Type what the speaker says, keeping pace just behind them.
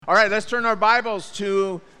All right, let's turn our Bibles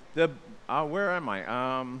to where am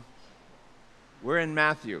I? We're in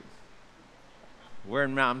Matthew.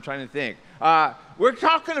 I'm trying to think. We're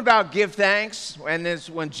talking about give thanks, and it's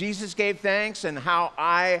when Jesus gave thanks and how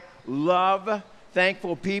I love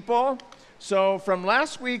thankful people. So from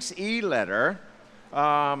last week's e-letter,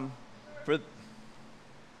 for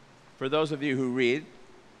those of you who read,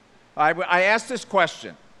 I asked this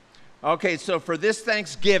question. Okay, so for this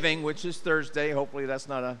Thanksgiving, which is Thursday, hopefully that's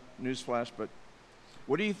not a newsflash, but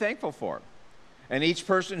what are you thankful for? And each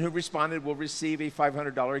person who responded will receive a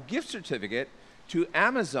 $500 gift certificate to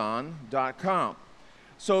Amazon.com.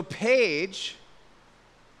 So Paige,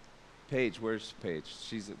 where's Paige?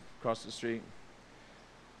 She's across the street.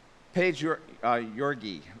 Paige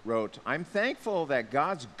Yorgi wrote, I'm thankful that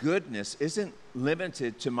God's goodness isn't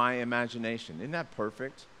limited to my imagination. Isn't that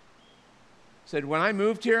perfect? Said, when I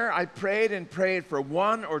moved here, I prayed and prayed for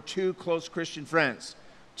one or two close Christian friends.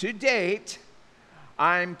 To date,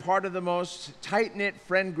 I'm part of the most tight-knit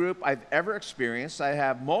friend group I've ever experienced. I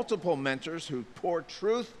have multiple mentors who pour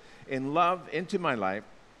truth and love into my life.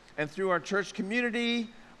 And through our church community,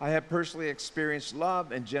 I have personally experienced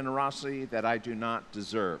love and generosity that I do not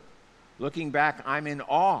deserve. Looking back, I'm in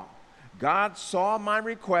awe. God saw my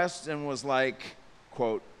request and was like,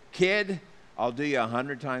 quote, kid, I'll do you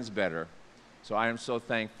 100 times better. So I am so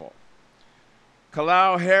thankful.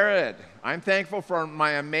 Kalau Herod, I'm thankful for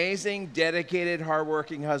my amazing, dedicated,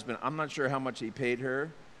 hardworking husband. I'm not sure how much he paid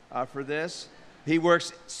her for this. He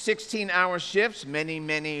works 16-hour shifts,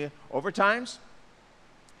 many overtimes.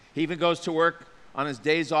 He even goes to work on his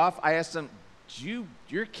days off. I asked him, do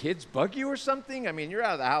your kids bug you or something? I mean, you're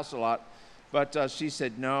out of the house a lot. But she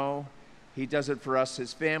said, no, he does it for us,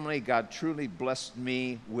 his family. God truly blessed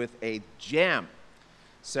me with a gem.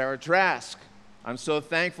 Sarah Trask, I'm so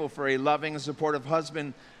thankful for a loving and supportive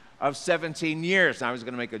husband of 17 years. Now, I was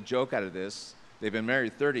going to make a joke out of this. They've been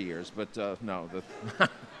married 30 years, but no. The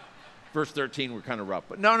first 13 were kind of rough.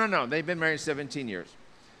 But no. They've been married 17 years.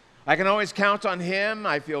 I can always count on him.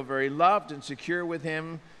 I feel very loved and secure with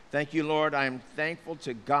him. Thank you, Lord. I am thankful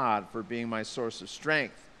to God for being my source of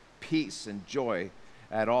strength, peace, and joy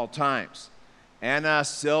at all times. Ana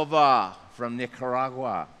Silva from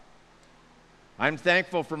Nicaragua. I'm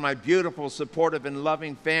thankful for my beautiful, supportive, and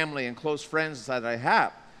loving family and close friends that I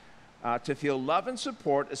have. To feel love and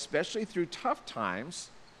support, especially through tough times,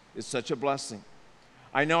 is such a blessing.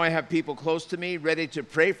 I know I have people close to me, ready to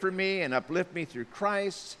pray for me and uplift me through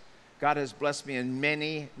Christ. God has blessed me in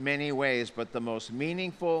many ways, but the most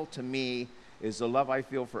meaningful to me is the love I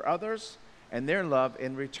feel for others and their love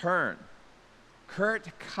in return. Kurt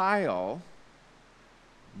Kyle,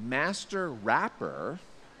 master rapper.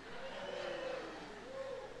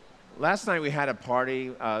 Last night we had a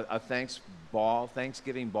party, a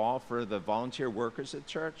Thanksgiving ball for the volunteer workers at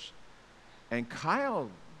church. And Kyle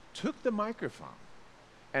took the microphone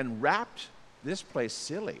and rapped this place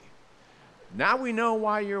silly. Now we know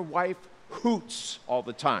why your wife hoots all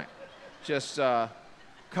the time. Just,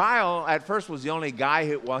 Kyle at first was the only guy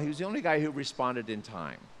he was the only guy who responded in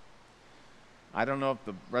time. I don't know if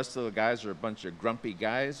the rest of the guys are a bunch of grumpy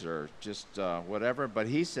guys or just whatever, but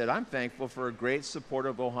he said, I'm thankful for a great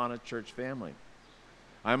supportive Ohana church family.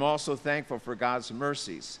 I'm also thankful for God's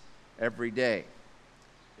mercies every day.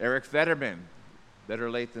 Eric Fetterman, better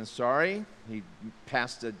late than sorry. He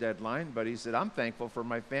passed the deadline, but he said, I'm thankful for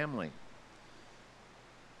my family.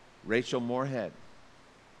 Rachel Moorhead,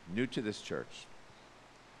 new to this church.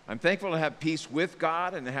 I'm thankful to have peace with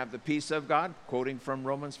God and to have the peace of God, quoting from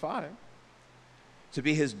Romans 5. To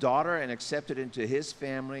be his daughter and accepted into his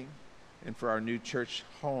family, and for our new church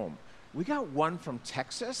home. We got one from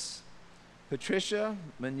Texas, Patricia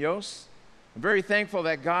Munoz. I'm very thankful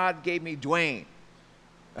that God gave me Dwayne.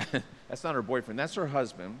 That's not her boyfriend, that's her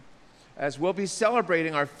husband. As we'll be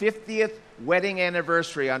celebrating our 50th wedding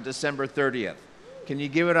anniversary on December 30th. Can you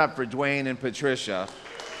give it up for Dwayne and Patricia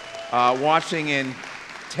watching in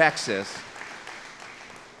Texas?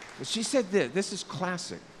 But she said this is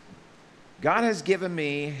classic. God has given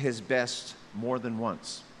me his best more than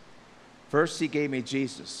once. First, he gave me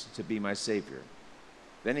Jesus to be my Savior.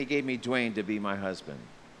 Then he gave me Dwayne to be my husband.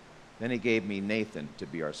 Then he gave me Nathan to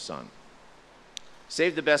be our son.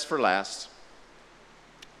 Save the best for last.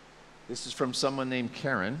 This is from someone named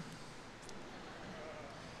Karen.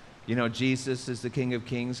 You know, Jesus is the King of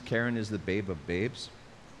Kings. Karen is the babe of babes.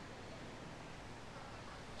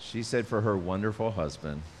 She said for her wonderful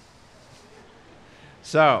husband.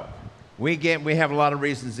 So, we have a lot of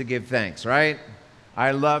reasons to give thanks, right?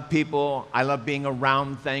 I love people. I love being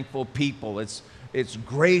around thankful people. It's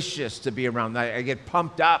gracious to be around. I get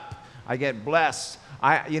pumped up. I get blessed.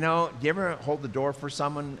 Do you ever hold the door for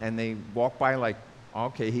someone and they walk by like,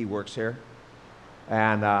 okay, he works here?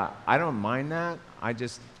 And I don't mind that. I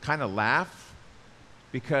just kind of laugh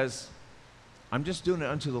because I'm just doing it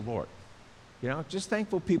unto the Lord. Just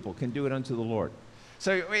thankful people can do it unto the Lord.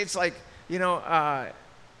 So it's like,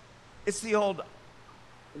 it's the old,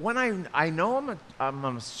 when I know I'm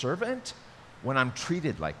a servant when I'm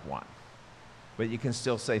treated like one, but you can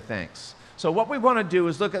still say thanks. So what we want to do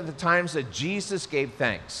is look at the times that Jesus gave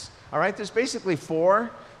thanks. All right, there's basically 4.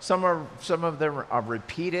 Some of them are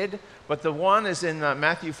repeated, but the one is in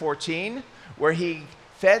Matthew 14, where he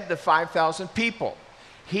fed the 5,000 people.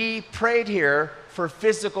 He prayed here for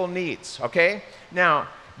physical needs, okay? Now,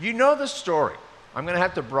 you know the story. I'm going to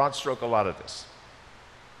have to broad stroke a lot of this.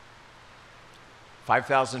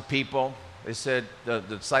 5,000 people. They said, the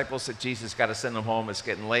disciples said, Jesus, got to send them home. It's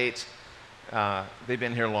getting late. They've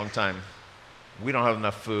been here a long time. We don't have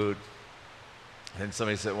enough food. And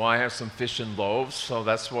somebody said, well, I have some fish and loaves. So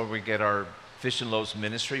that's where we get our fish and loaves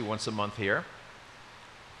ministry once a month here.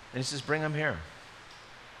 And he says, bring them here.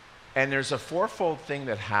 And there's a 4-fold thing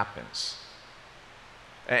that happens.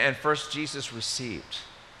 And first, Jesus received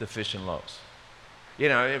the fish and loaves.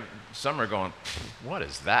 Some are going, what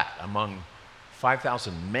is that among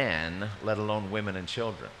 5,000 men, let alone women and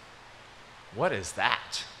children? What is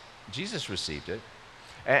that? Jesus received it.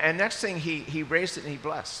 And next thing, he raised it and he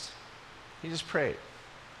blessed. He just prayed.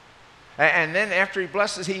 And then after he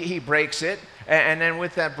blesses, he breaks it. And then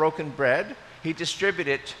with that broken bread, he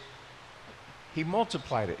distributed it. He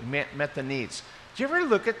multiplied it. He met the needs. Do you ever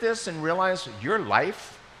look at this and realize your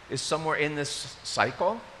life is somewhere in this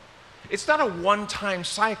cycle? It's not a one-time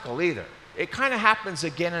cycle either. It kind of happens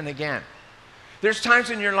again and again. There's times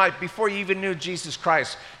in your life before you even knew Jesus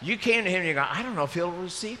Christ, you came to him and you go, I don't know if he'll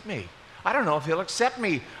receive me. I don't know if he'll accept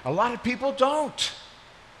me. A lot of people don't.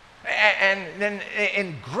 And then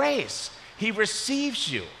in grace, he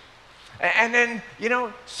receives you. And then,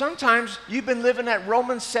 sometimes you've been living that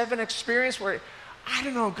Romans 7 experience where, I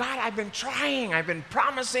don't know, God, I've been trying, I've been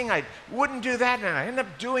promising I wouldn't do that, and I end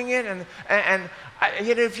up doing it. And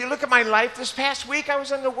if you look at my life this past week, I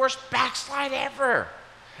was in the worst backslide ever.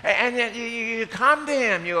 And yet you come to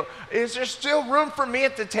him. Is there still room for me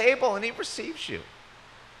at the table? And he receives you.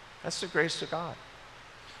 That's the grace of God.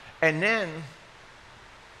 And then,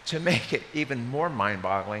 to make it even more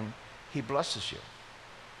mind-boggling, he blesses you.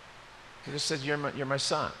 He just said, you're my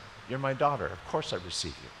son. You're my daughter. Of course I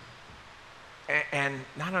receive you. And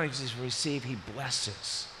not only does he receive, he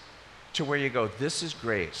blesses. To where you go, this is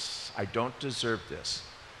grace. I don't deserve this.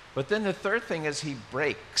 But then the third thing is he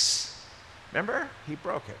breaks. Remember? He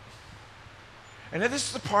broke it. And this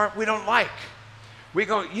is the part we don't like. We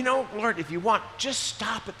go, Lord, if you want, just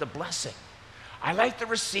stop at the blessing. I like the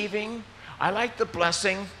receiving. I like the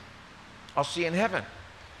blessing. I'll see you in heaven.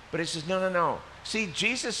 But he says, no. See,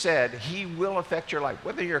 Jesus said he will affect your life.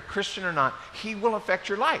 Whether you're a Christian or not, he will affect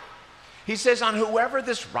your life. He says, on whoever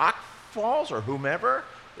this rock falls, or whomever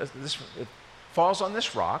this falls on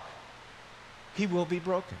this rock, he will be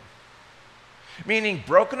broken. Meaning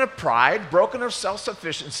broken of pride, broken of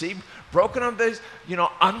self-sufficiency, broken of this,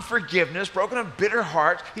 unforgiveness, broken of bitter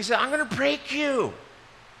heart. He said, I'm going to break you.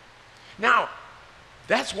 Now,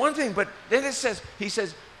 that's one thing, but then he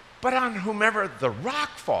says, but on whomever the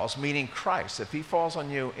rock falls, meaning Christ, if he falls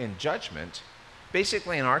on you in judgment,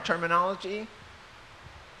 basically in our terminology,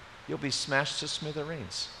 you'll be smashed to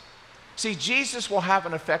smithereens. See, Jesus will have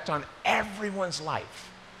an effect on everyone's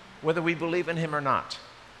life, whether we believe in him or not.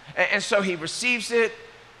 And so he receives it,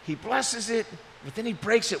 he blesses it, but then he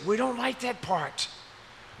breaks it. We don't like that part.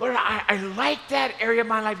 Lord, I like that area of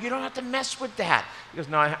my life. You don't have to mess with that. He goes,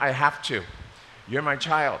 no, I have to. You're my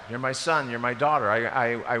child. You're my son. You're my daughter.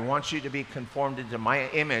 I want you to be conformed into my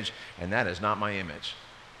image, and that is not my image.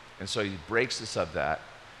 And so he breaks us of that.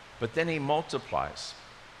 But then he multiplies,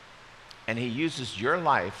 and he uses your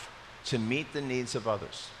life to meet the needs of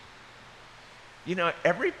others.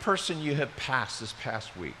 Every person you have passed this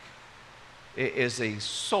past week is a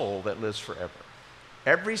soul that lives forever.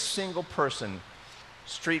 Every single person,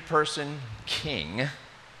 street person, king,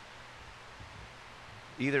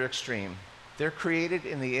 either extreme, they're created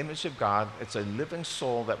in the image of God. It's a living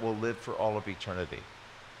soul that will live for all of eternity.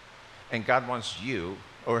 And God wants you,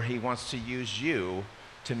 or he wants to use you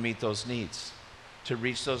to meet those needs, to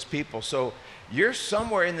reach those people. So you're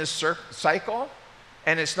somewhere in this cycle.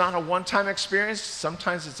 And it's not a one-time experience.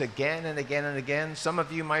 Sometimes it's again and again and again. Some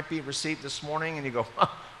of you might be received this morning and you go,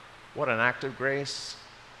 what an act of grace.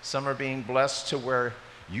 Some are being blessed to where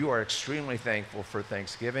you are extremely thankful for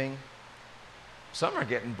Thanksgiving. Some are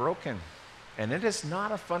getting broken. And it is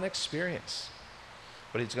not a fun experience.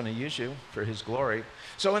 but he's going to use you for his glory.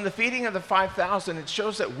 So in the feeding of the 5,000, it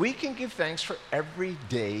shows that we can give thanks for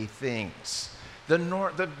everyday things.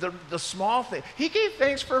 The small thing. He gave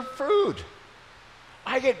thanks for food.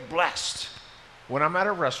 I get blessed when I'm at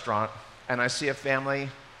a restaurant and I see a family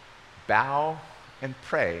bow and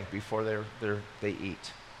pray before they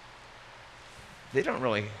eat. They don't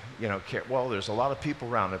really, care. Well, there's a lot of people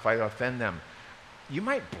around. If I offend them, you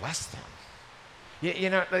might bless them.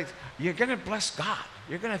 You're going to bless God.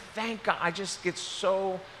 You're going to thank God. I just get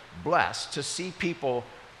so blessed to see people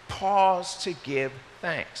pause to give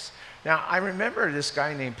thanks. Now, I remember this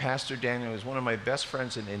guy named Pastor Daniel. He was one of my best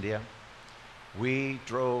friends in India. We'd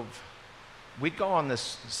go on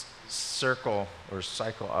this cycle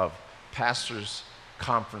of pastors'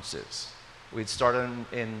 conferences. We'd start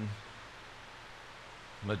in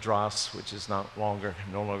Madras, which is no longer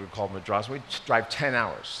called Madras. We drive 10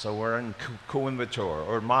 hours. So we're in Coimbatore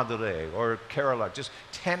or Madurai or Kerala, just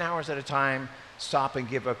 10 hours at a time, stop and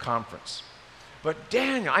give a conference. But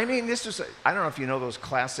Daniel, I don't know if you know those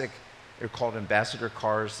classic, they're called ambassador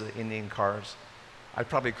cars, the Indian cars. I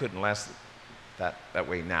probably couldn't last that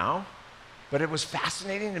way now. But it was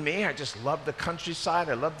fascinating to me. I just loved the countryside.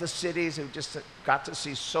 I loved the cities. I just got to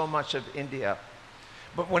see so much of India.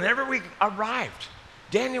 But whenever we arrived,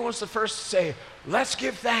 Daniel was the first to say, let's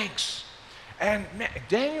give thanks. And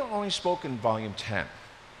Daniel only spoke in volume 10.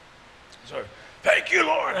 So, thank you,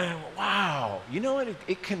 Lord. And I went, wow. You know what?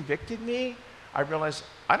 It convicted me. I realized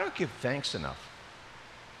I don't give thanks enough.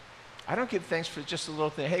 I don't give thanks for just a little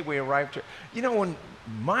thing. Hey, we arrived here. When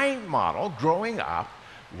my model growing up,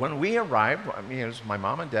 when we arrived, it was my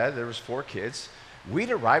mom and dad, there was 4 kids.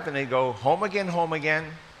 We'd arrive and they'd go, home again, home again.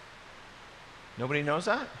 Nobody knows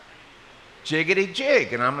that? Jiggity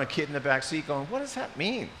jig. And I'm a kid in the back seat going, what does that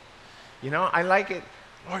mean? I like it.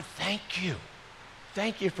 Lord, thank you.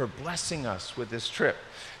 Thank you for blessing us with this trip.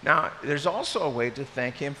 Now, there's also a way to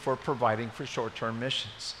thank him for providing for short-term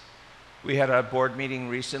missions. We had a board meeting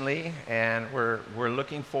recently, and we're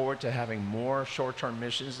looking forward to having more short-term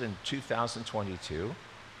missions in 2022.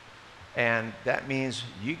 And that means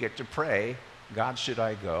you get to pray, God, should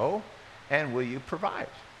I go? And will you provide?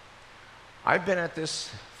 I've been at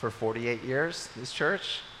this for 48 years, this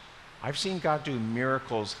church. I've seen God do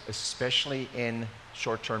miracles, especially in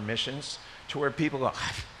short-term missions, to where people go,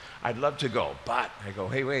 I'd love to go, but I go,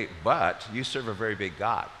 hey, wait, but you serve a very big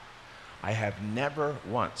God. I have never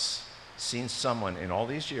once seen someone in all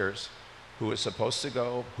these years who was supposed to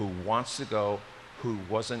go, who wants to go, who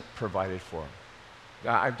wasn't provided for.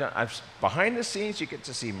 Behind the scenes, you get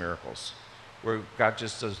to see miracles where God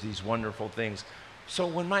just does these wonderful things. So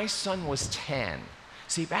when my son was 10,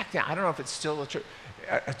 see, back then, I don't know if it's still true,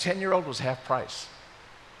 a 10-year-old was half price.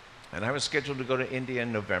 And I was scheduled to go to India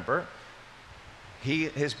in November.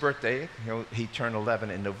 His birthday, he turned 11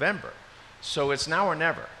 in November. So it's now or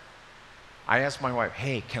never. I asked my wife,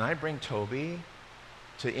 hey, can I bring Toby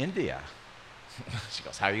to India? She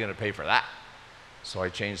goes, how are you going to pay for that? So I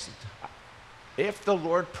changed it. If the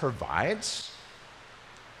Lord provides,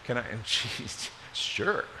 can I? And she's,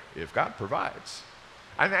 sure, if God provides.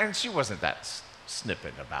 And she wasn't that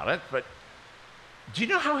snippet about it, but do you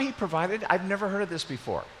know how he provided? I've never heard of this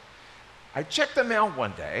before. I checked the mail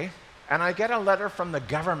one day, and I get a letter from the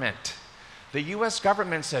government. The U.S.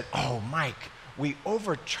 government said, oh, Mike, we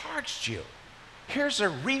overcharged you. Here's a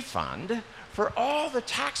refund for all the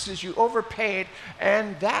taxes you overpaid,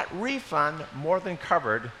 and that refund more than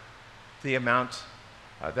covered the amount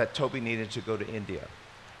that Toby needed to go to India.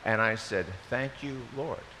 And I said, thank you,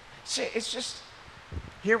 Lord. See, it's just,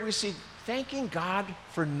 here we see thanking God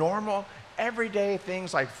for normal, everyday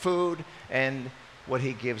things like food and what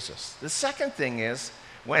he gives us. The second thing is,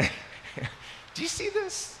 do you see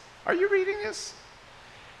this? Are you reading this?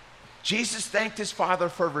 Jesus thanked his Father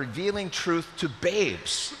for revealing truth to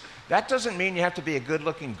babes. That doesn't mean you have to be a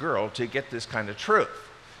good-looking girl to get this kind of truth.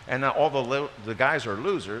 And all the guys are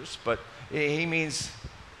losers, but he means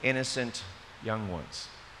innocent young ones.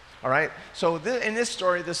 All right? So in this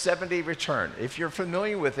story, the 70 return. If you're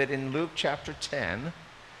familiar with it, in Luke chapter 10,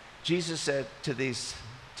 Jesus said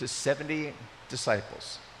to 70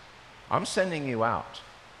 disciples, I'm sending you out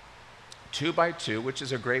 2 by 2, which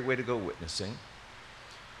is a great way to go witnessing.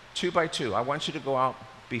 2 by 2. I want you to go out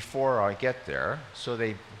before I get there, so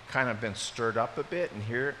they've kind of been stirred up a bit and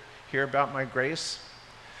hear about my grace.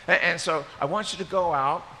 And so I want you to go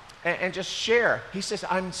out and just share. He says,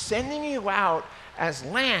 I'm sending you out as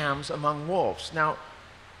lambs among wolves. Now,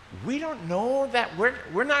 we don't know that,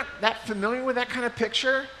 we're not that familiar with that kind of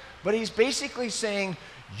picture, but he's basically saying,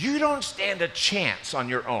 you don't stand a chance on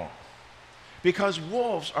your own, because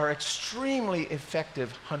wolves are extremely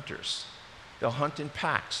effective hunters. They'll hunt in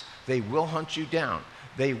packs. They will hunt you down.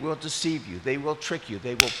 They will deceive you. They will trick you.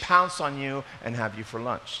 They will pounce on you and have you for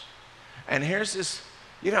lunch. And here's this,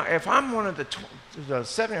 if I'm one of the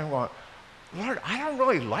 7, Lord, I don't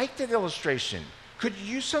really like that illustration. Could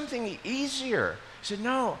you use something easier? He said,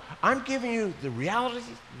 no, I'm giving you the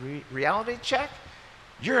reality check.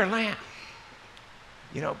 You're a lamb.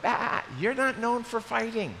 You're not known for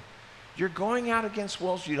fighting. You're going out against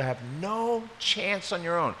wolves. You have no chance on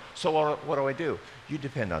your own. So what do? You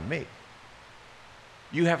depend on me.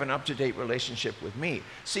 You have an up-to-date relationship with me.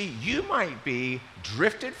 See, you might be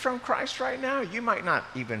drifted from Christ right now. You might not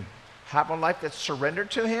even have a life that's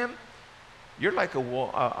surrendered to him. You're like a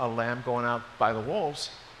lamb going out by the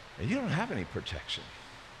wolves, and you don't have any protection.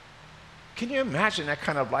 Can you imagine that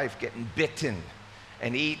kind of life, getting bitten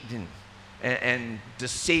and eaten and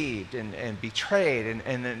deceived and betrayed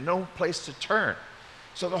and then no place to turn?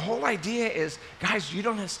 So the whole idea is, guys, you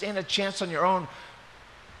don't stand a chance on your own,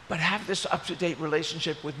 but have this up-to-date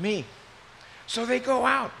relationship with me. So they go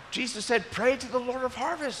out. Jesus said, pray to the Lord of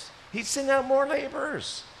harvest. He'd send out more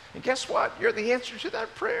laborers. And guess what? You're the answer to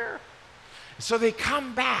that prayer. So they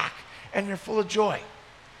come back, and they're full of joy.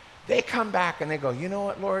 They come back, and they go, you know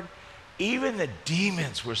what, Lord? Even the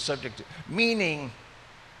demons were subject to, meaning,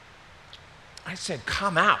 I said,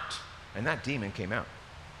 come out, and that demon came out.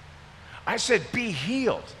 I said, be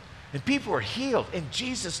healed, and people were healed in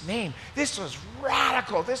Jesus' name. This was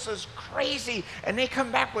radical. This was crazy. And they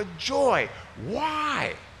come back with joy.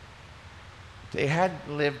 Why? They had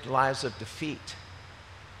lived lives of defeat.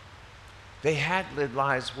 They had lived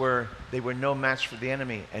lives where they were no match for the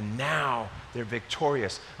enemy, and now they're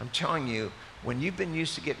victorious. I'm telling you, when you've been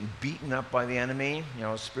used to getting beaten up by the enemy,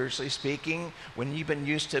 spiritually speaking, when you've been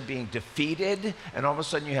used to being defeated, and all of a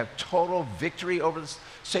sudden you have total victory over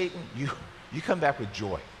Satan, you come back with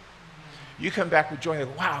joy. You come back with joy.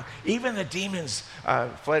 Like, wow, even the demons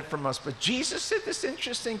fled from us. But Jesus said this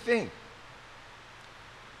interesting thing.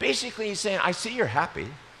 Basically, he's saying, I see you're happy,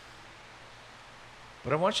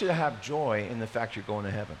 but I want you to have joy in the fact you're going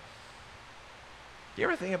to heaven. You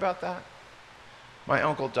ever think about that? My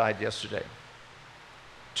uncle died yesterday,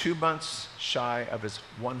 2 months shy of his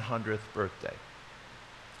 100th birthday.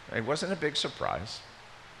 It wasn't a big surprise.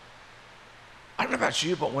 I don't know about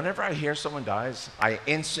you, but whenever I hear someone dies, I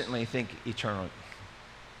instantly think eternal.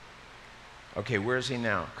 Okay, where is he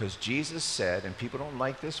now? Because Jesus said, and people don't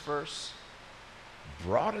like this verse,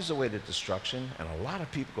 broad is the way to destruction, and a lot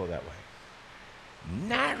of people go that way.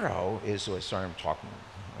 Narrow is the way, sorry, I'm talking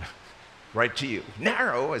right to you.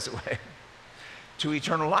 Narrow is the way to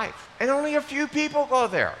eternal life. And only a few people go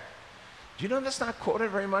there. Do you know that's not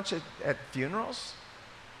quoted very much at funerals?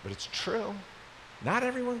 But it's true. Not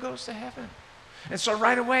everyone goes to heaven. And so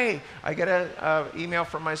right away, I get an email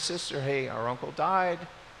from my sister, hey, our uncle died.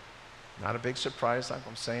 Not a big surprise, like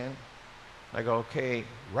I'm saying. I go, okay,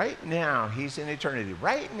 right now he's in eternity.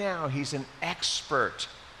 Right now he's an expert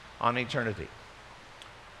on eternity.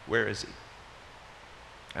 Where is he?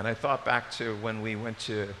 And I thought back to when we went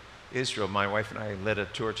to Israel. My wife and I led a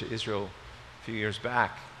tour to Israel a few years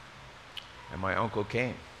back, and my uncle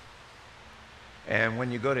came. And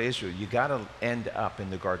when you go to Israel, you got to end up in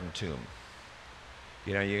the Garden Tomb.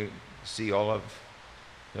 You see all of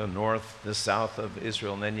the north, the south of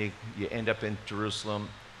Israel, and then you end up in Jerusalem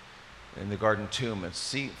in the Garden Tomb. And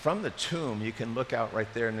see, from the tomb, you can look out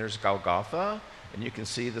right there, and there's Golgotha, and you can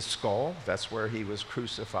see the skull. That's where he was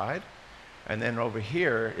crucified. And then over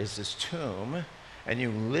here is this tomb, and you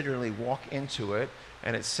literally walk into it,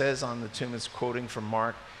 and it says on the tomb, it's quoting from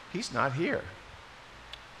Mark, he's not here.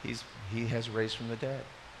 He has raised from the dead.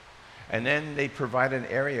 And then they provide an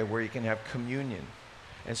area where you can have communion.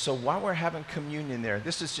 And so while we're having communion there,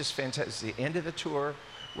 this is just fantastic. It's the end of the tour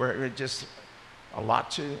where it just a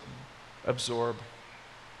lot to absorb.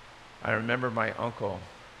 I remember my uncle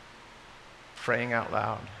praying out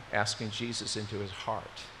loud, asking Jesus into his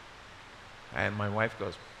heart. And my wife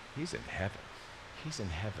goes, he's in heaven. He's in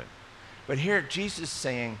heaven. But here Jesus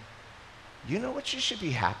saying, you know what you should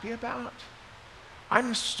be happy about?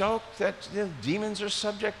 I'm stoked that the demons are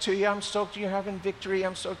subject to you. I'm stoked you're having victory.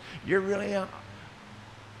 I'm stoked you're really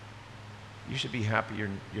you should be happy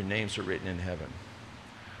your names are written in heaven.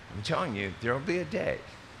 I'm telling you, there will be a day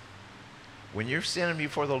when you're standing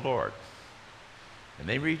before the Lord and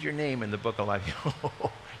they read your name in the book of life,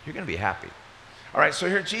 you're going to be happy. All right, so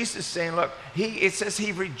here Jesus is saying, look, it says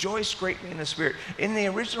he rejoiced greatly in the Spirit. In the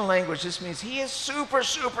original language, this means he is super,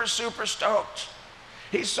 super, super stoked.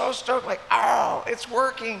 He's so stoked, like, oh, it's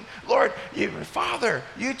working. Lord, Father,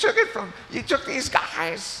 you took these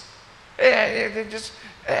guys,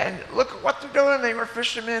 and look at what they're doing. They were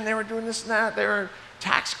fishermen. They were doing this and that. They were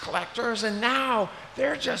tax collectors, and now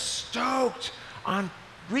they're just stoked on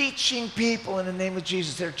reaching people in the name of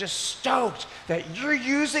Jesus. They're just stoked that you're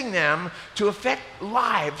using them to affect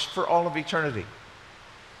lives for all of eternity.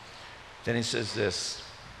 Then he says this,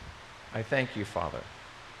 I thank you, Father.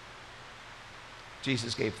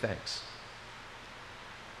 Jesus gave thanks.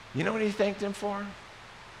 You know what he thanked him for?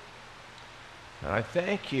 And I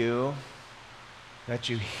thank you that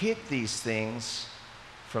you hid these things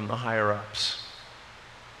from the higher-ups,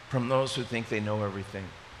 from those who think they know everything.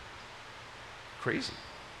 Crazy.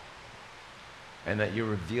 And that you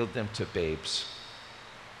revealed them to babes.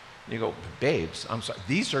 You go, babes? I'm sorry,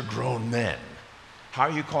 these are grown men. How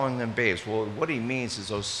are you calling them babes? Well, what he means is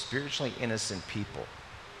those spiritually innocent people.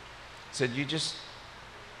 He said, this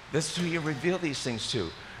is who you reveal these things to.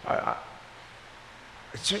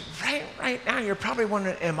 So right now, you're probably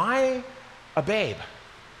wondering, am I a babe?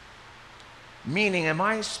 Meaning, am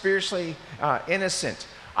I spiritually innocent?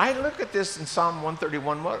 I look at this in Psalm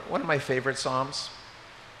 131, one of my favorite Psalms.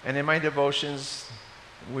 And in my devotions,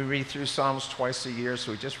 we read through Psalms twice a year,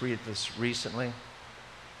 so we just read this recently.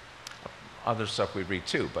 Other stuff we read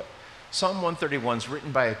too, but Psalm 131 is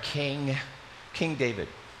written by a king, King David.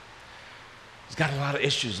 He's got a lot of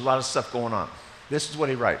issues, a lot of stuff going on. This is what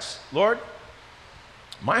he writes. Lord,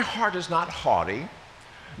 my heart is not haughty,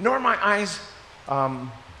 nor my eyes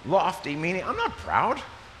lofty, meaning I'm not proud.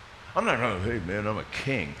 I'm not, oh, hey man, I'm a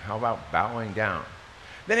king. How about bowing down?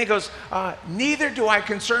 Then he goes, neither do I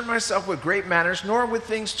concern myself with great matters, nor with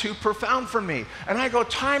things too profound for me. And I go,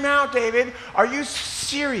 time out, David. Are you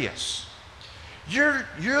serious? You're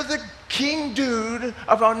the king dude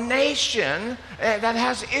of a nation that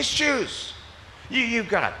has issues. You've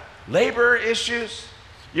got labor issues.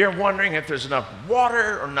 You're wondering if there's enough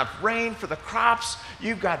water or enough rain for the crops.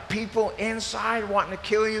 You've got people inside wanting to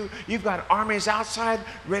kill you. You've got armies outside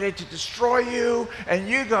ready to destroy you. And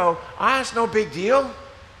you go, it's no big deal.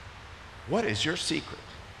 What is your secret?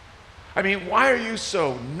 I mean, why are you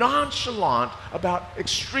so nonchalant about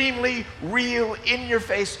extremely real,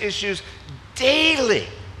 in-your-face issues daily?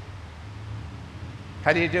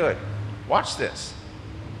 How do you do it? Watch this.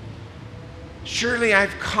 Surely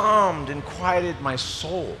I've calmed and quieted my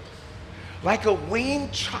soul. Like a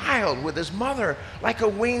weaned child with his mother, like a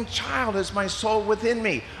weaned child is my soul within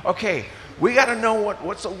me. Okay, we got to know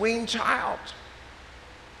what's a weaned child.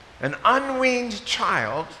 An unweaned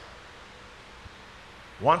child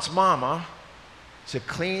wants mama to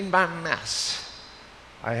clean my mess.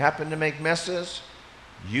 I happen to make messes,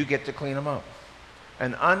 you get to clean them up.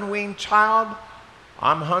 An unweaned child,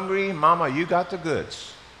 I'm hungry, mama, you got the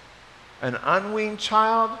goods. An unweaned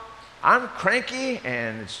child, I'm cranky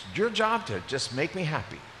and it's your job to just make me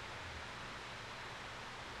happy.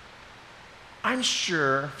 I'm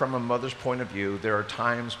sure from a mother's point of view, there are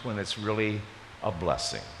times when it's really a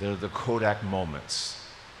blessing. There are the Kodak moments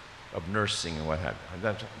of nursing and what have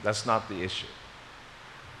you. That's not the issue.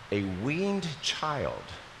 A weaned child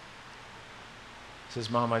says,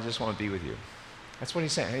 Mom, I just want to be with you. That's what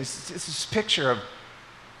he's saying. It's this picture of,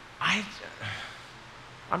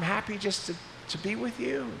 I'm happy just to be with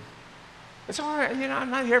you. It's all right. You know, I'm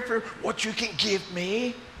not here for what you can give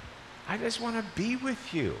me. I just want to be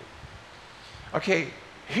with you. Okay,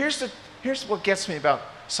 here's what gets me about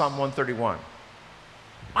Psalm 131.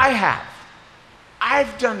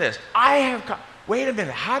 I've done this. Wait a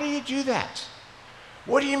minute. How do you do that?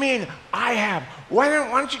 What do you mean, I have? Why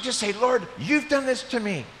don't you just say, Lord, you've done this to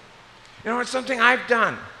me. You know, it's something I've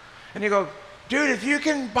done. And you go, dude, if you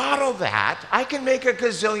can bottle that, I can make $1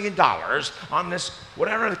 gazillion on this,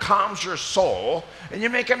 whatever calms your soul, and you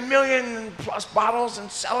make 1 million+ bottles and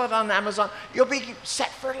sell it on Amazon, you'll be set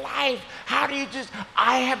for life. How do you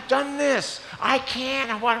I have done this. I can.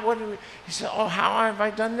 He said, oh, how have I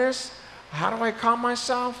done this? How do I calm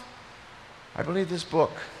myself? I believe this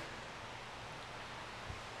book.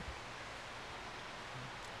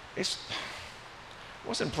 I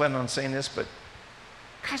wasn't planning on saying this, but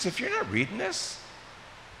guys, if you're not reading this,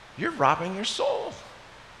 you're robbing your soul.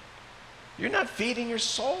 You're not feeding your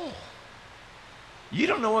soul. You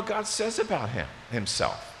don't know what God says about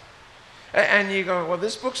himself. And you go, well,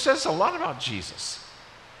 this book says a lot about Jesus.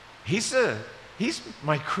 He's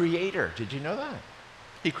my creator. Did you know that?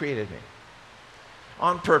 He created me.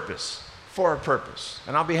 On purpose, for a purpose.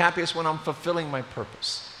 And I'll be happiest when I'm fulfilling my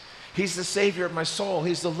purpose. He's the savior of my soul.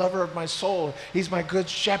 He's the lover of my soul. He's my good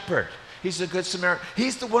shepherd. He's the good Samaritan.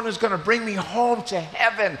 He's the one who's going to bring me home to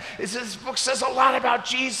heaven. This book says a lot about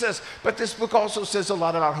Jesus, but this book also says a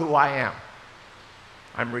lot about who I am.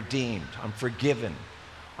 I'm redeemed. I'm forgiven.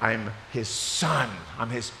 I'm his son. I'm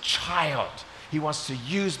his child. He wants to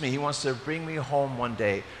use me. He wants to bring me home one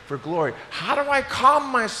day for glory. How do I calm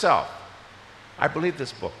myself? I believe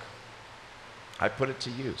this book. I put it to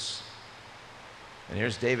use. And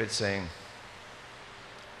here's David saying,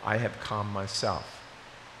 I have calmed myself.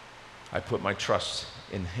 I put my trust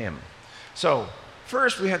in him. So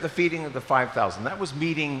first we had the feeding of the 5,000. That was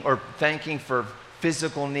meeting or thanking for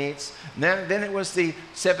physical needs. Then it was the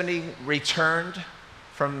 70 returned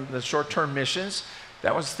from the short-term missions.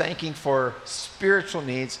 That was thanking for spiritual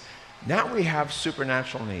needs. Now we have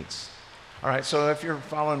supernatural needs. All right, so if you're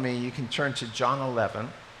following me, you can turn to John 11.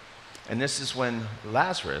 And this is when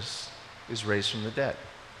Lazarus is raised from the dead.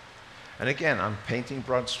 And again, I'm painting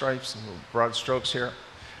broad strokes here.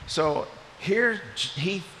 So here,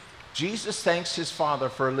 Jesus thanks his Father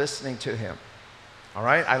for listening to him. All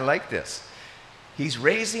right, I like this. He's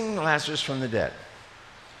raising Lazarus from the dead.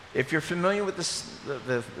 If you're familiar with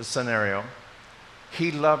the scenario,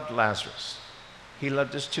 he loved Lazarus. He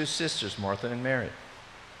loved his two sisters, Martha and Mary.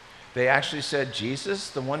 They actually said, Jesus,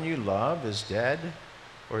 the one you love, is dead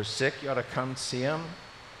or sick. You ought to come see him.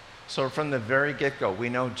 So from the very get-go, we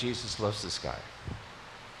know Jesus loves this guy.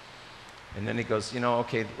 And then he goes,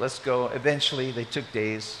 okay, let's go. Eventually, they took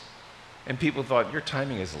days. And people thought, your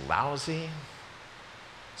timing is lousy.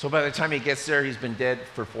 So by the time he gets there, he's been dead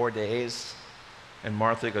for 4 days. And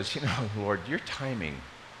Martha goes, Lord, your timing,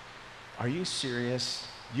 are you serious?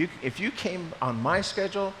 If you came on my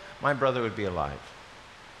schedule, my brother would be alive.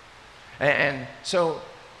 And so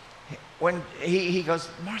when he goes,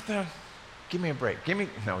 Martha, give me a break.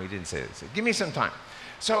 No, he didn't say this. Give me some time.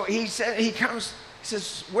 So he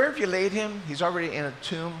says, where have you laid him? He's already in a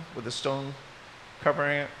tomb with a stone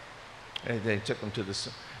covering it. And they took him to the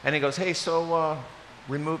stone. And he goes, hey, so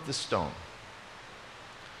remove the stone.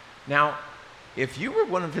 Now, if you were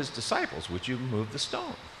one of his disciples, would you move the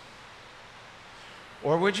stone?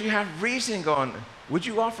 Or would you have reason going, would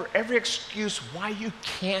you offer every excuse why you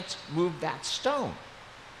can't move that stone?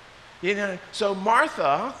 So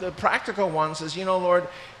Martha, the practical one, says, Lord,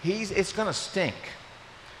 it's going to stink.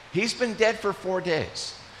 He's been dead for 4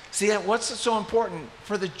 days. See, what's so important?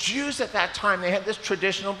 For the Jews at that time, they had this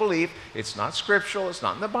traditional belief. It's not scriptural. It's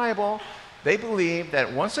not in the Bible. They believed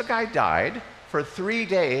that once a guy died, for 3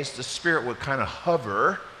 days, the spirit would kind of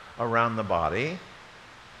hover around the body.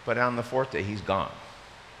 But on the 4th day, he's gone.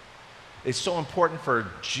 It's so important for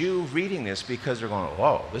a Jew reading this because they're going,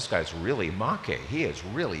 whoa, this guy's really Mache. He is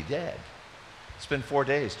really dead. It's been 4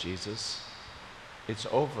 days, Jesus. It's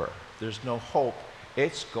over. There's no hope.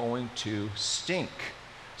 It's going to stink.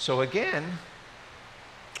 So again,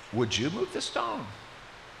 would you move the stone?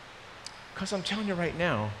 Because I'm telling you right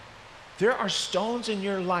now, there are stones in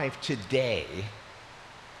your life today.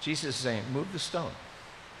 Jesus is saying, move the stone.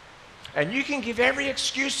 And you can give every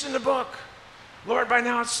excuse in the book. Lord, by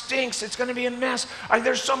now it stinks. It's going to be a mess.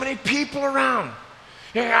 There's so many people around.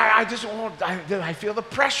 I feel the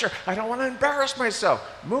pressure. I don't want to embarrass myself.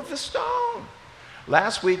 Move the stone.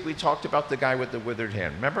 Last week we talked about the guy with the withered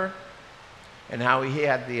hand. Remember? And how he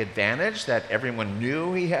had the advantage that everyone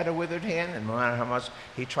knew he had a withered hand, and no matter how much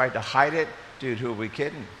he tried to hide it, dude, who are we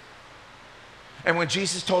kidding? And when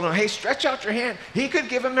Jesus told him, hey, stretch out your hand, he could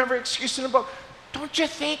give him every excuse in the book. Don't you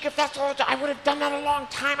think if that's all, I would have done that a long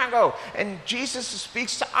time ago. And Jesus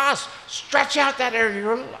speaks to us. Stretch out that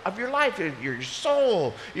area of your life, your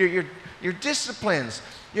soul, your disciplines,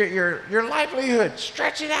 your livelihood.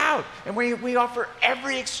 Stretch it out. And we offer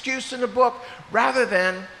every excuse in the book rather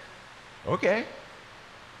than, okay,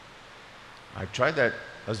 I've tried that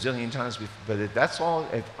a zillion times before, but that's all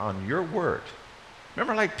on your word.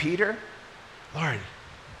 Remember like Peter? Lord,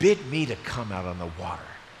 bid me to come out on the water.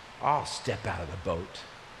 I'll step out of the boat.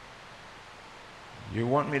 You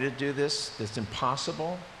want me to do this? That's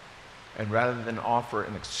impossible. And rather than offer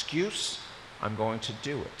an excuse, I'm going to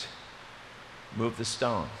do it. Move the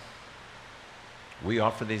stone. We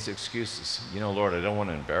offer these excuses. Lord, I don't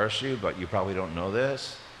want to embarrass you, but you probably don't know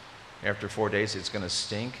this. After 4 days, it's going to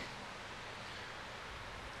stink.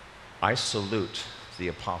 I salute the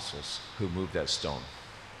apostles who moved that stone.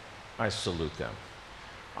 I salute them.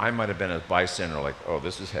 I might have been a bystander like, oh,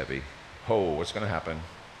 this is heavy. Oh, what's going to happen?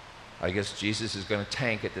 I guess Jesus is going to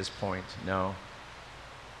tank at this point. No.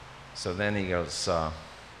 So then he goes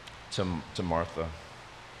to Martha.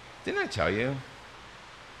 Didn't I tell you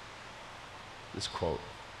this quote?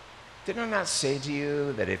 Did I not say to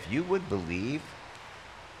you that if you would believe,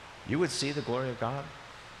 you would see the glory of God?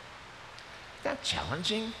 Isn't that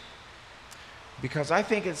challenging? Because I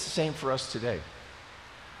think it's the same for us today.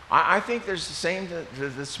 I think there's the same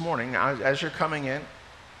this morning. As you're coming in,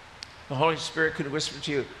 the Holy Spirit could whisper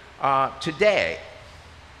to you, today,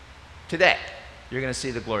 you're going to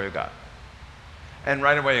see the glory of God. And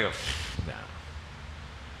right away you go,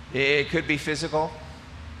 no. It could be physical,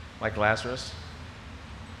 like Lazarus.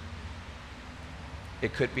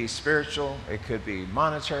 It could be spiritual, it could be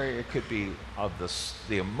monetary, it could be of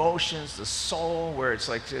the emotions, the soul, where it's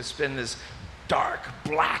like it's been this dark,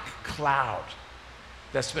 black cloud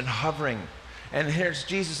that's been hovering. And here's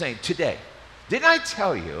Jesus saying, today, didn't I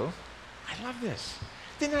tell you, I love this,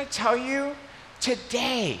 didn't I tell you,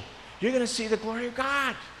 today, you're going to see the glory of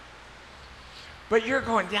God. But you're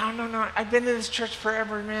going, no, I've been to this church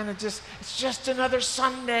forever, man, it's just another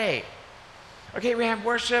Sunday. Okay, we have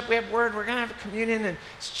worship, we have word, we're going to have a communion, and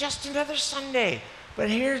it's just another Sunday. But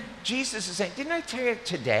here Jesus is saying, didn't I tell you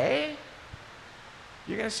today?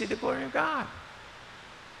 You're going to see the glory of God.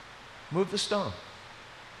 Move the stone.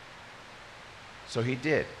 So he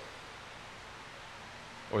did.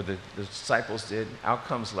 Or the disciples did. Out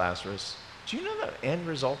comes Lazarus. Do you know the end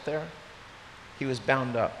result there? He was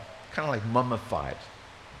bound up, kind of like mummified.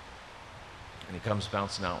 And he comes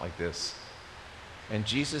bouncing out like this. And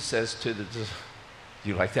Jesus says to do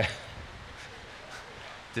you like that?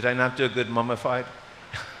 Did I not do a good mummified?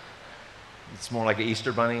 It's more like an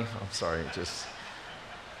Easter bunny. I'm sorry,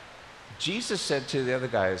 Jesus said to the other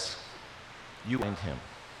guys, you bind him,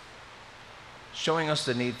 showing us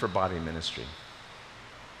the need for body ministry.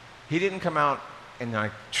 He didn't come out and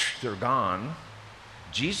like, they're gone.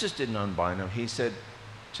 Jesus didn't unbind them. He said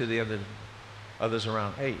to the others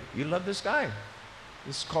around, hey, you love this guy.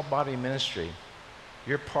 This is called body ministry.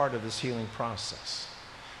 You're part of this healing process.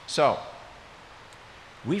 So,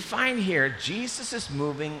 we find here Jesus is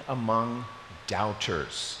moving among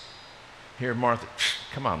doubters. Here, Martha,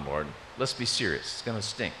 come on, Lord, let's be serious. It's going to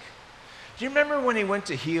stink. Do you remember when he went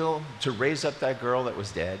to raise up that girl that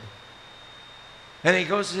was dead? And he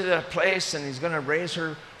goes to that place and he's going to raise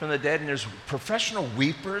her from the dead, and there's professional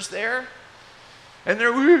weepers there. And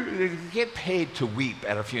they get paid to weep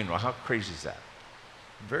at a funeral. How crazy is that?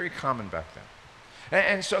 Very common back then.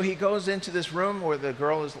 And so he goes into this room where the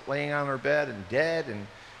girl is laying on her bed and dead,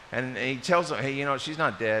 and he tells them, hey, she's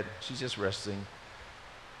not dead. She's just resting.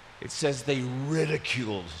 It says they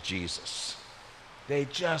ridiculed Jesus. They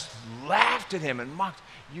just laughed at him and mocked,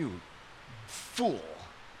 you fool.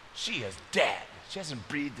 She is dead. She hasn't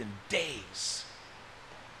breathed in days.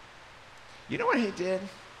 You know what he did?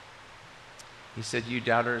 He said, you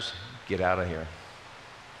doubters, get out of here.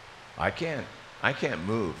 I can't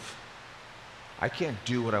move. I can't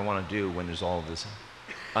do what I want to do when there's all this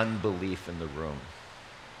unbelief in the room.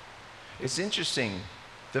 It's interesting,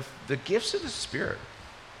 the gifts of the Spirit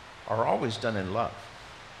are always done in love.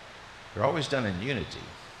 They're always done in unity.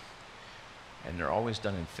 And they're always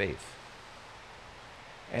done in faith.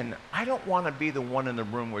 And I don't want to be the one in the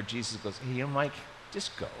room where Jesus goes, hey, Mike,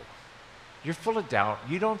 just go. You're full of doubt.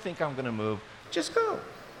 You don't think I'm going to move. Just go.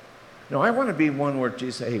 No, I want to be one where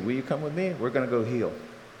Jesus says, hey, will you come with me? We're going to go heal.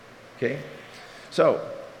 Okay? So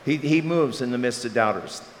he moves in the midst of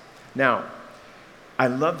doubters. Now, I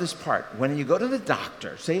love this part. When you go to the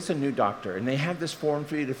doctor, say it's a new doctor, and they have this form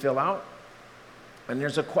for you to fill out, and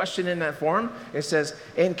there's a question in that form. It says,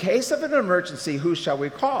 in case of an emergency, who shall we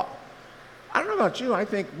call? I don't know about you. I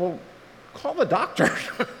think, well, call the doctor.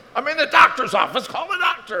 I'm in the doctor's office. Call the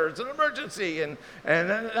doctor. It's an emergency. And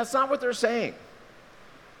that's not what they're saying.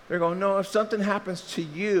 They're going, no, if something happens to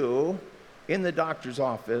you in the doctor's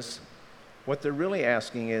office, what they're really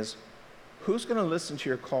asking is, who's going to listen to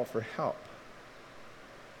your call for help?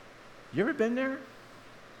 You ever been there?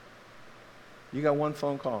 You got one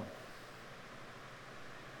phone call.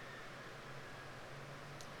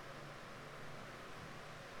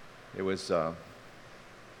 It was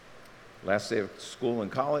last day of school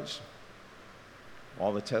and college.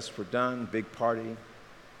 All the tests were done, big party.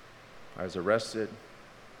 I was arrested.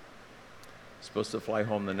 Supposed to fly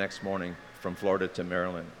home the next morning from Florida to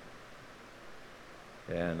Maryland.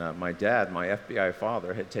 And my dad, my FBI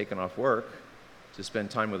father, had taken off work to spend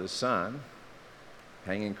time with his son,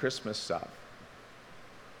 hanging Christmas stuff.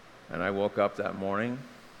 And I woke up that morning,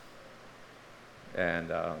 and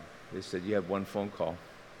they said, you have one phone call.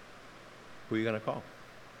 Who are you going to call?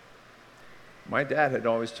 My dad had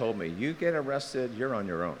always told me, you get arrested, you're on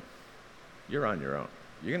your own. You're on your own.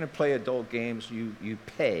 You're going to play adult games, you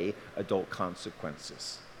pay adult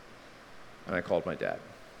consequences. And I called my dad.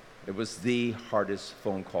 It was the hardest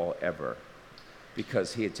phone call ever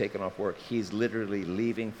because he had taken off work. He's literally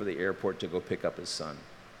leaving for the airport to go pick up his son.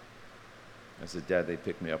 I said, Dad, they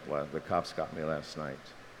picked me up, the cops got me last night.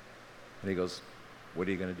 And he goes, what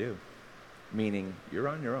are you going to do? Meaning, you're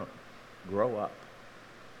on your own. Grow up.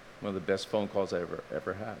 One of the best phone calls I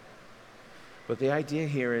ever had. But the idea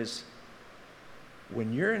here is,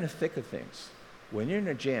 when you're in the thick of things, when you're in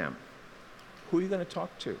a jam, Who are you going to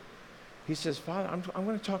talk to? He says, Father, I'm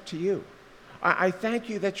going to talk to you. I thank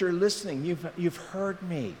you that you're listening. You've heard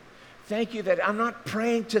me. Thank you that I'm not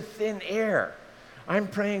praying to thin air. I'm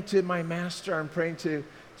praying to my master. I'm praying to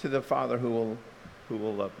the Father who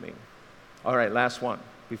will love me. All right, last one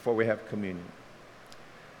before we have communion.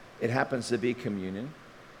 It happens to be communion.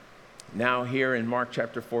 Now here in Mark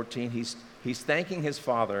chapter 14, he's thanking his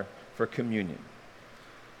Father for communion.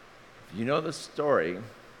 If you know the story,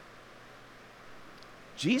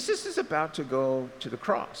 Jesus is about to go to the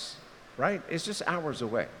cross, right? It's just hours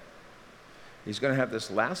away. He's going to have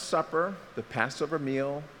this Last Supper, the Passover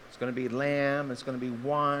meal. It's going to be lamb. It's going to be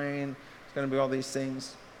wine. It's going to be all these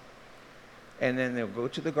things. And then they'll go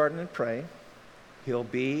to the garden and pray. He'll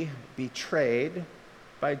be betrayed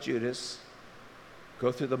by Judas,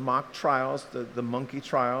 go through the mock trials, the monkey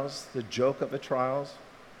trials, the joke of the trials,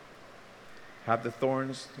 have the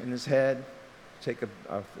thorns in his head, take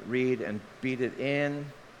a reed and beat it in,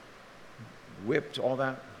 whipped, all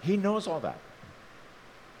that. He knows all that.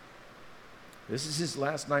 This is his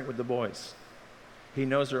last night with the boys. He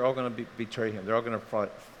knows they're all going to betray him. They're all going to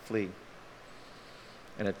flee.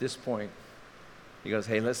 And at this point, he goes,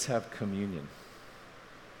 hey, let's have communion.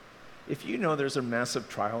 If you know there's a massive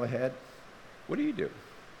trial ahead, what do?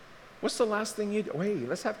 What's the last thing you do? Hey,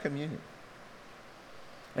 let's have communion.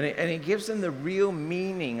 And he gives them the real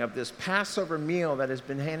meaning of this Passover meal that has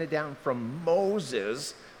been handed down from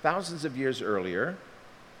Moses thousands of years earlier.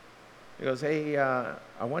 He goes, hey, I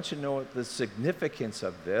want you to know the significance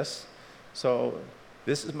of this. So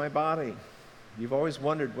this is my body. You've always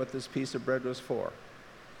wondered what this piece of bread was for.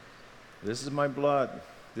 This is my blood.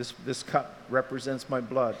 This cup represents my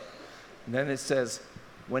blood. And then it says,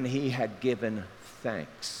 when he had given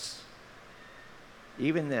thanks.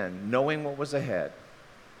 Even then, knowing what was ahead,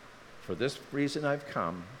 for this reason I've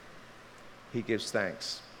come, he gives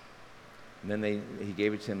thanks. And then he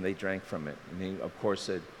gave it to them, they drank from it. And he, of course,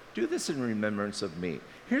 said, do this in remembrance of me.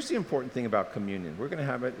 Here's the important thing about communion. We're going to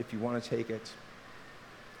have it if you want to take it.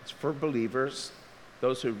 It's for believers,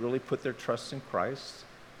 those who really put their trust in Christ,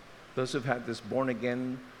 those who've had this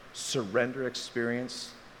born-again surrender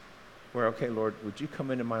experience where, okay, Lord, would you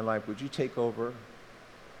come into my life? Would you take over?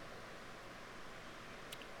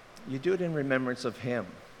 You do it in remembrance of him.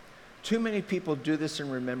 Too many people do this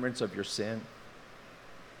in remembrance of your sin.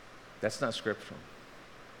 That's not scriptural.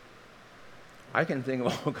 I can think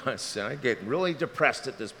of all kinds of sin. I get really depressed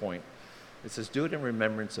at this point. It says, do it in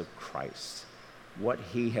remembrance of Christ, what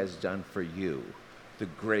he has done for you, the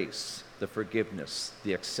grace, the forgiveness,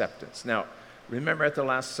 the acceptance. Now, remember at the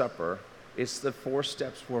Last Supper, it's the 4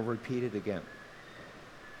 steps were repeated again.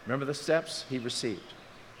 Remember the steps he received?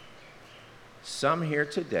 Some here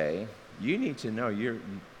today, you need to know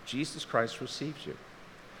Jesus Christ receives you.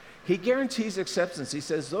 He guarantees acceptance. He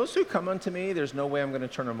says, those who come unto me, there's no way I'm going to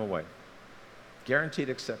turn them away. Guaranteed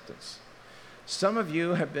acceptance. Some of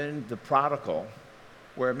you have been the prodigal,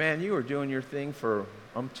 where, man, you were doing your thing for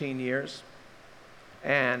umpteen years,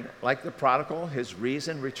 and like the prodigal, his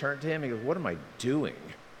reason returned to him. He goes, what am I doing?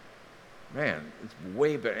 Man, it's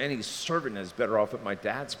way better. Any servant is better off at my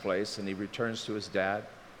dad's place. And he returns to his dad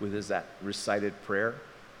with that recited prayer,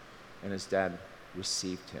 and his dad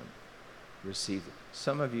received him. Received.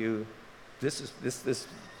 Some of you, this is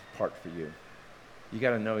part for you. You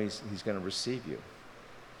got to know he's going to receive you.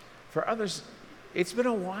 For others, it's been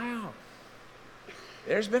a while.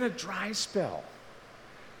 There's been a dry spell,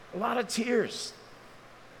 a lot of tears,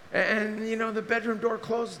 and you know the bedroom door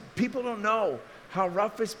closed. People don't know how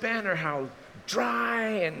rough it's been, or how dry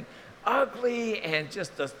and ugly, and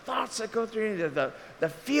just the thoughts that go through you, the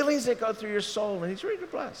feelings that go through your soul, and he's ready to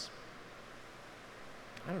bless.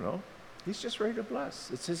 I don't know. He's just ready to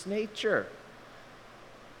bless. It's his nature.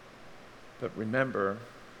 But remember,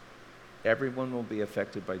 everyone will be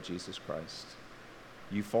affected by Jesus Christ.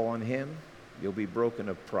 You fall on him, you'll be broken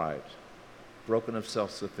of pride, broken of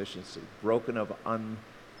self-sufficiency, broken of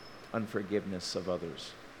unforgiveness of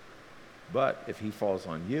others. But if he falls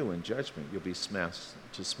on you in judgment, you'll be smashed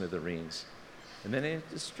to smithereens. And then he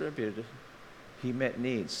distributed, he met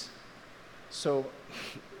needs. So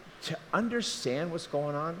to understand what's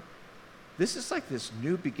going on, this is like this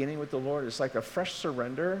new beginning with the Lord. It's like a fresh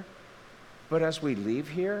surrender. But as we leave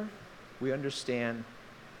here, we understand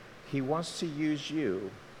he wants to use you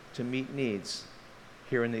to meet needs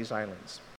here in these islands.